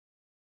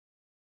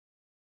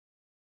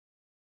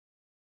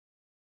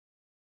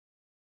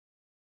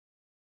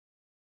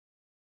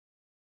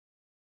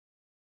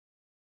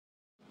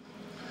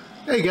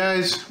Hey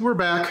guys, we're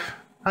back.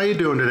 How you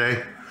doing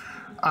today?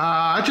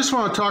 I just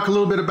want to talk a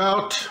little bit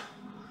about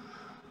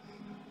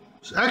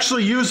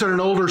actually using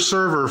an older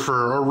server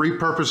or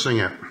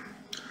repurposing it,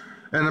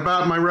 and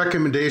about my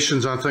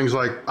recommendations on things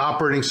like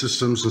operating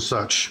systems and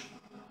such.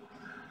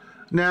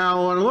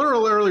 Now, in a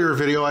little earlier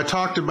video, I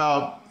talked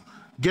about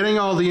getting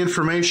all the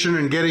information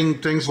and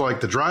getting things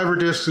like the driver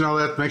disks and all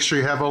that. Make sure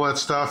you have all that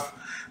stuff,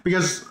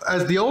 because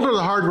as the older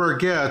the hardware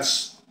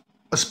gets,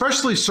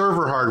 especially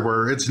server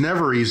hardware, it's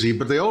never easy,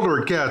 but the older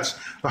it gets,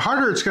 the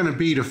harder it's going to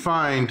be to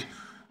find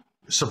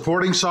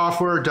supporting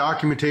software,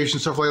 documentation,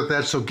 stuff like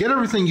that. So get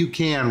everything you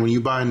can when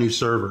you buy a new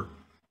server,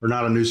 or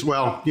not a new,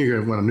 well, you're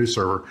going to want a new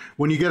server,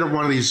 when you get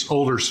one of these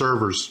older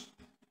servers.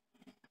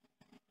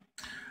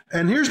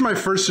 And here's my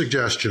first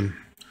suggestion,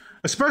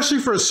 especially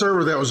for a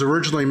server that was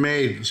originally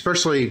made,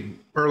 especially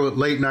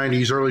late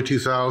 90s, early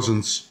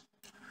 2000s,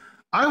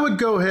 I would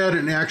go ahead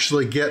and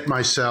actually get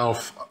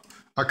myself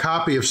a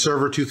copy of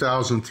Server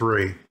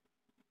 2003.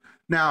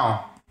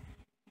 Now,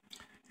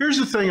 here's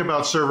the thing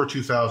about Server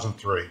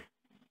 2003.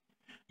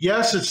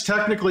 Yes, it's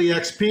technically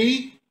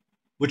XP,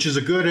 which is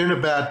a good and a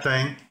bad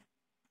thing,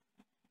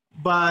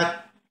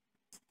 but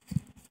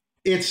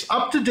it's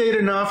up to date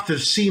enough to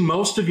see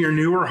most of your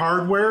newer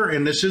hardware,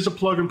 and this is a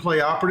plug and play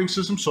operating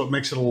system, so it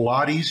makes it a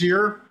lot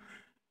easier.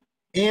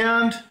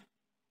 And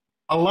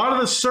a lot of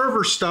the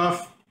server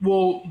stuff,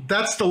 well,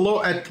 that's the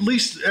low, at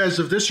least as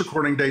of this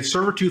recording date,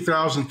 Server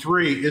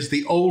 2003 is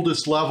the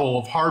oldest level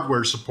of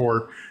hardware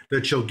support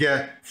that you'll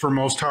get for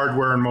most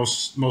hardware and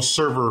most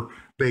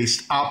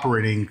server-based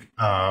operating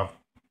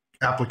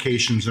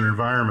applications and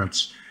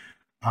environments.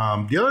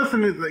 The other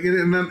thing,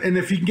 and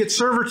if you can get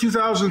Server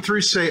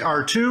 2003, say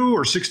R2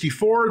 or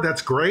 64,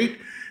 that's great.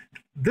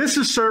 This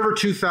is Server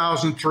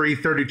 2003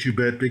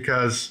 32-bit,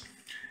 because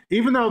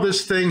even though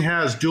this thing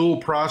has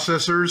dual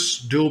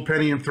processors, dual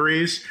Pentium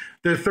 3s,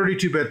 they're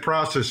 32-bit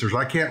processors.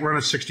 I can't run a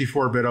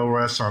 64-bit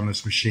OS on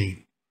this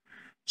machine.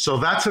 So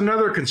that's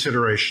another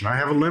consideration. I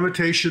have a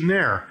limitation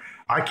there.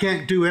 I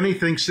can't do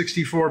anything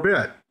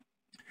 64-bit.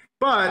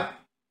 But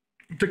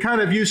the kind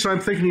of use I'm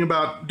thinking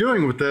about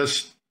doing with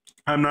this,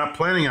 I'm not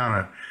planning on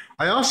it.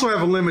 I also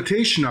have a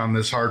limitation on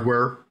this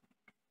hardware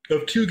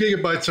of 2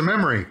 gigabytes of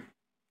memory.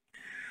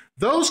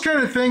 Those kind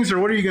of things are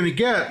what are you going to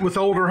get with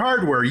older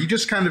hardware. You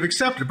just kind of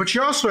accept it. But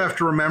you also have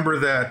to remember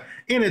that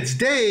in its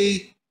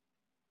day,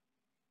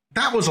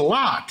 that was a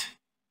lot.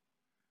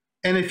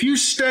 And if you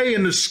stay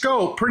in the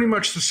scope, pretty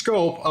much the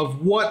scope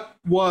of what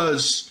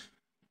was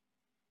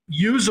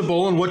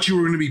usable and what you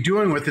were going to be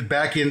doing with it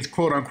back in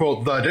quote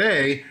unquote the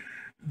day,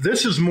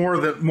 this is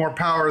more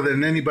power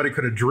than anybody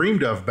could have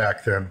dreamed of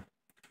back then.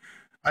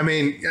 I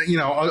mean, you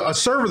know, a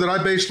server that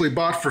I basically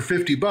bought for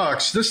 50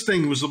 bucks, this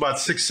thing was about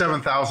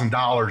 $6,000,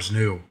 $7,000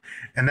 new.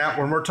 And that,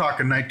 when we're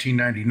talking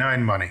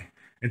 1999 money,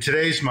 in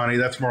today's money,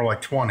 that's more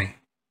like 20.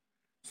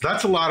 So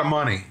that's a lot of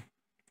money.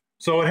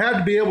 So it had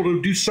to be able to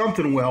do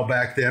something well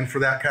back then for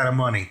that kind of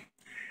money.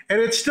 And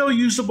it's still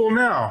usable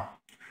now.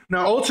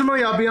 Now,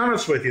 ultimately, I'll be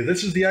honest with you,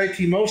 this is the IT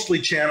Mostly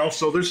channel,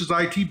 so this is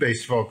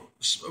IT-based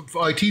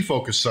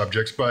IT-focused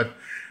subjects, but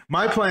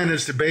my plan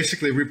is to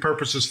basically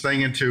repurpose this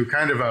thing into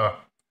kind of a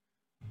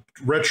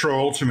retro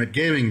ultimate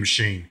gaming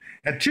machine.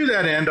 And to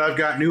that end, I've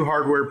got new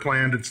hardware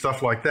planned and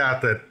stuff like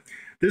that, that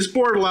this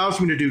board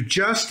allows me to do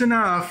just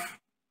enough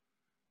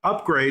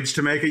upgrades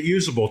to make it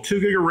usable.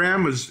 2 gig of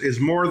RAM is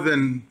more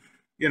than,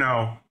 you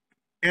know,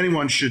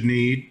 anyone should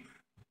need.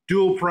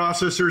 Dual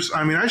processors.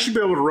 I mean, I should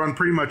be able to run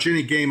pretty much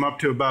any game up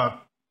to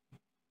about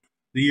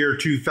the year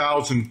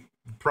 2000,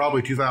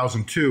 probably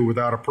 2002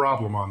 without a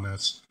problem on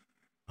this.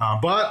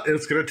 But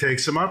it's going to take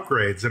some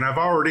upgrades. And I've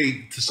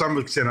already, to some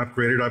extent,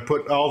 upgraded. I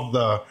put all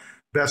the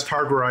best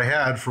hardware I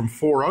had from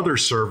 4 other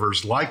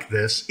servers like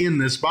this in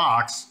this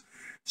box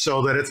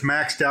so that it's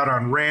maxed out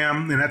on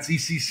RAM, and that's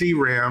ECC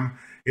RAM.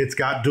 It's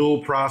got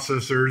dual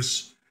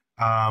processors.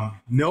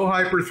 No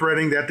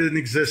hyper-threading. That didn't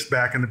exist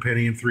back in the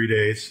Pentium 3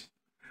 days.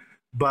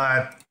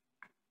 But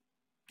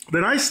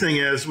the nice thing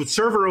is, with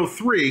Server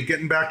 03,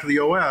 getting back to the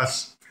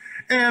OS,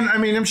 and I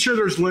mean, I'm sure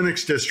there's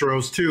Linux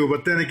distros too,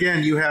 but then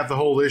again, you have the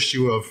whole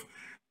issue of,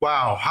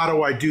 wow, how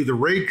do I do the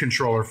RAID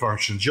controller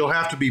functions? You'll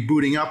have to be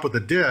booting up with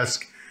a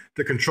disk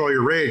to control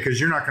your RAID,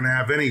 because you're not going to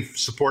have any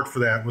support for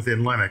that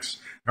within Linux.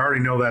 I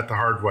already know that the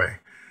hard way.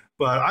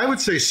 But I would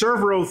say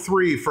Server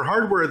 03, for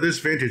hardware this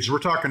vintage, we're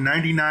talking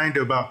 99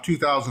 to about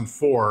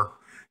 2004,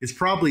 is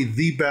probably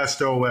the best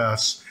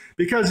OS.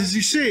 Because as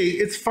you see,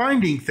 it's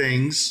finding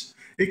things.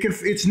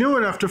 It's new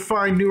enough to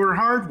find newer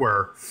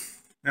hardware.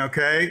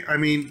 Okay, I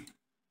mean,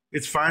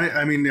 it's fine.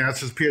 I mean, that's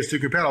just PS2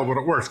 compatible,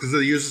 but it works because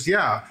it uses,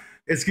 yeah,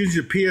 it's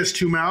using a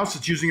PS2 mouse.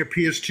 It's using a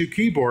PS2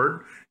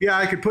 keyboard. Yeah,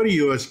 I could put a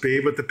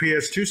USB, but the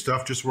PS2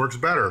 stuff just works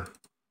better.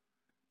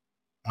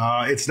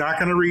 It's not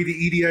going to read the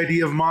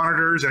EDID of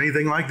monitors,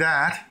 anything like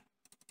that.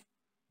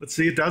 Let's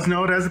see, it does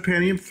know it has a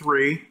Pentium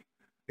 3.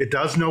 It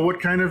does know what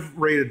kind of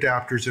RAID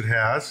adapters it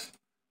has.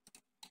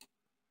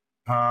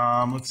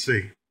 Let's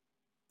see.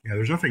 Yeah,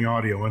 there's nothing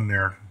audio in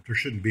there. There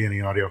shouldn't be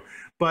any audio.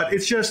 But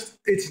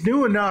it's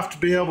new enough to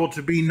be able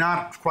to be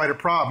not quite a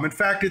problem. In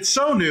fact, it's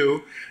so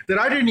new that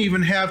I didn't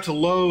even have to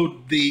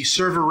load the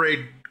server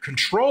RAID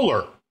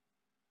controller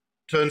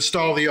to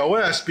install the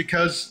OS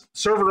because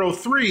Server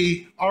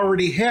 03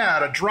 already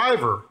had a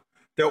driver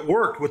that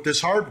worked with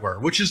this hardware,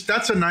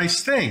 that's a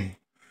nice thing.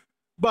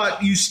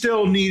 But you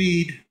still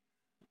need,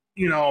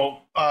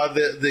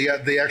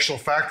 the actual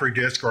factory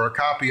disk or a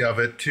copy of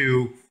it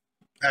to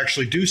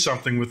actually do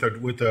something with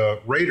a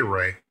RAID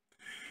array.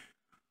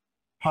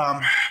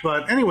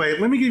 But anyway,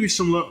 let me give you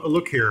some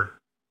look here.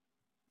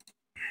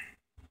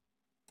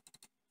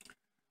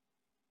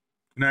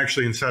 And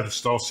actually inside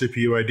install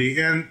CPU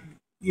ID. And,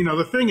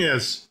 the thing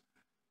is,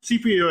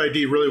 CPU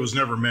ID really was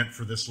never meant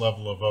for this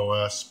level of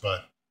OS,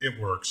 but it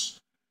works.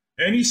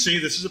 And you see,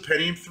 this is a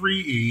Pentium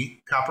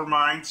 3E,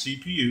 Coppermine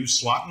CPU,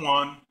 slot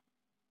 1.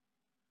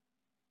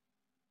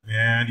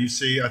 And you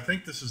see, I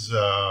think this is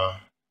a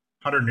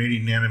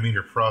 180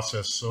 nanometer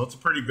process, so it's a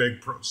pretty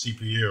big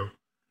CPU.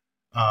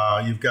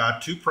 You've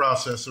got two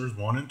processors,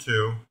 1 and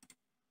 2,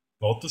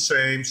 both the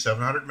same,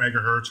 700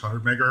 megahertz,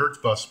 100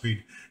 megahertz bus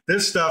speed.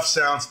 This stuff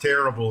sounds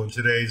terrible in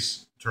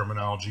today's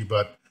terminology,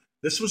 but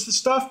this was the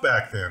stuff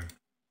back then.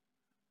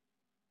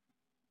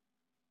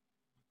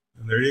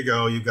 And there you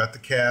go. You've got the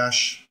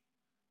cache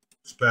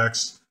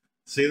specs.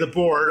 See the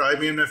board,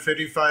 IBM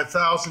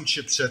F55000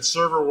 chipset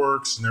server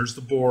works, and there's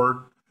the board.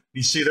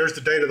 You see there's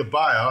the date of the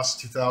BIOS,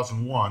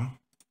 2001.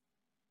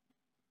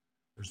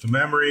 There's the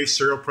memory,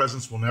 serial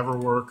presence will never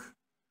work.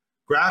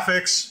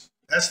 Graphics,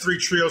 S3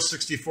 Trio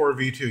 64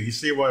 V2. You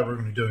see why we're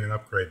going to be doing an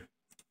upgrade.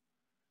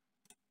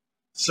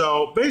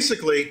 So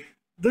basically,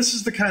 this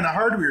is the kind of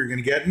hardware you're going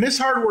to get. And this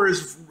hardware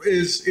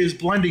is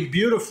blending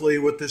beautifully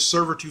with this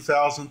Server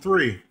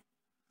 2003.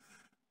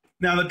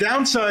 Now, the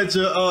downsides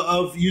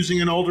of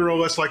using an older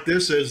OS like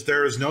this is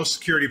there is no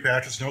security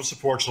patches, no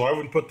support, so I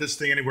wouldn't put this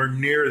thing anywhere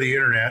near the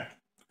internet.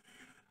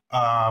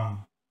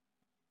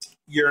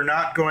 You're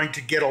not going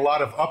to get a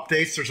lot of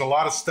updates. There's a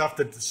lot of stuff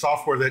that the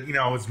software that,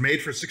 is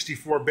made for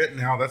 64-bit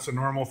now, that's a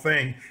normal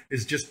thing,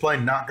 is just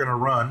plain not going to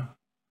run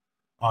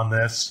on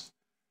this.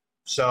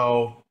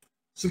 So,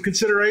 some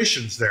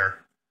considerations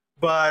there.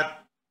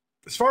 But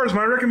as far as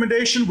my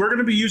recommendation, we're going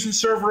to be using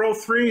Server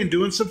 03 and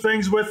doing some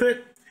things with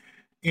it.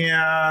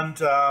 And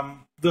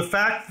the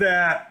fact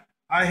that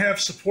I have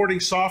supporting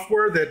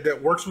software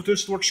that works with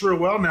this works real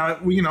well. Now,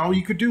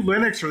 you could do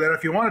Linux or that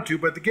if you wanted to,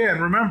 but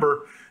again,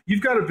 remember,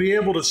 you've got to be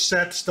able to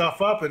set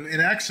stuff up and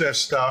access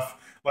stuff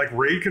like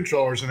RAID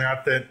controllers and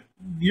that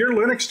your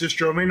Linux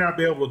distro may not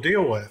be able to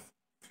deal with.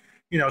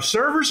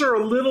 Servers are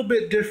a little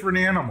bit different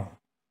animal.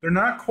 They're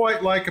not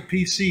quite like a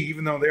PC,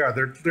 even though they are.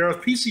 They're a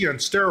PC on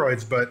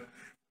steroids, but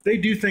they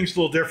do things a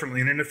little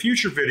differently. And in a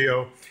future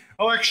video,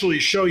 I'll actually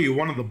show you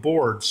one of the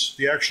boards,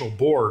 the actual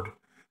board,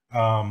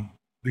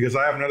 because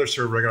I have another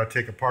server I got to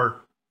take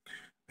apart,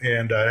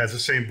 and it has the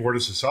same board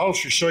as this. So I'll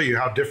show you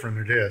how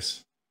different it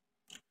is.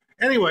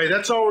 Anyway,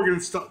 that's all we're going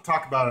to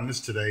talk about on this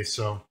today,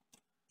 so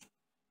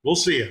we'll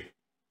see you.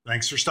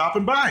 Thanks for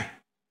stopping by.